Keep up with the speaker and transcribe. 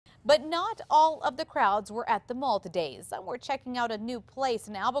But not all of the crowds were at the mall today. Some were checking out a new place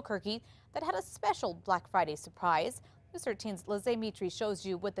in Albuquerque that had a special Black Friday surprise. News 13's Lizzie Mitri shows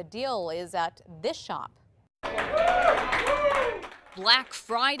you what the deal is at this shop. Black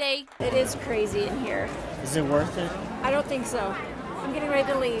Friday. It is crazy in here. Is it worth it? I don't think so. I'm getting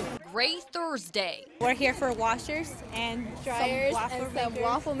ready to leave. Gray Thursday. We're here for washers and dryers and some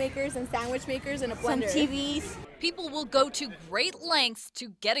waffle makers and sandwich makers and a blender. Some TVs. People will go to great lengths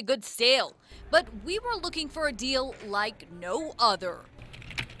to get a good sale, but we were looking for a deal like no other.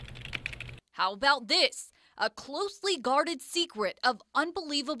 How about this? A closely guarded secret of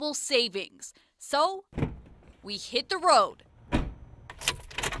unbelievable savings. So we hit the road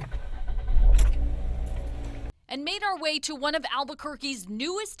and made our way to one of Albuquerque's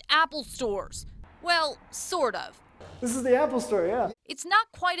newest Apple stores. Well, sort of. This is the Apple store, yeah. It's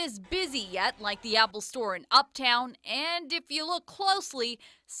not quite as busy yet like the Apple store in Uptown, and if you look closely,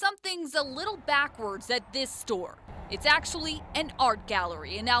 something's a little backwards at this store. It's actually an art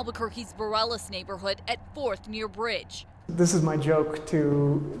gallery in Albuquerque's Bareilles neighborhood at 4th near Bridge. This is my joke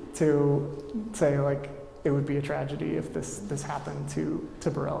to say, like, it would be a tragedy if this happened to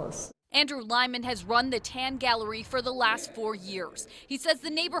Bareilles. Andrew Lyman has run the Tan Gallery for the last 4 years. He says the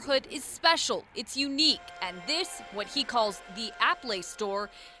neighborhood is special, it's unique, and this, what he calls the Apple store,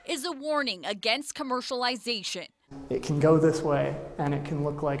 is a warning against commercialization. It can go this way, and it can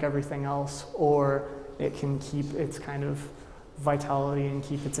look like everything else, or it can keep its kind of vitality and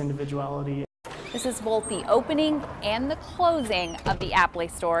keep its individuality. This is both the opening and the closing of the Apple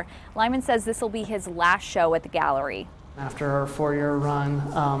store. Lyman says this will be his last show at the gallery. After our 4-year run,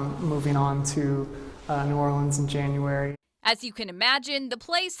 moving on to New Orleans in January. As you can imagine, the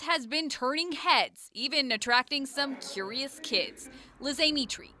place has been turning heads, even attracting some curious kids. Lizzie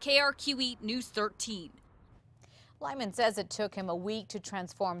Mitri, KRQE News 13. Lyman says it took him a week to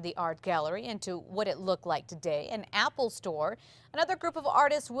transform the art gallery into what it looked like today, an Apple store. Another group of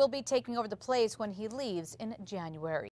artists will be taking over the place when he leaves in January.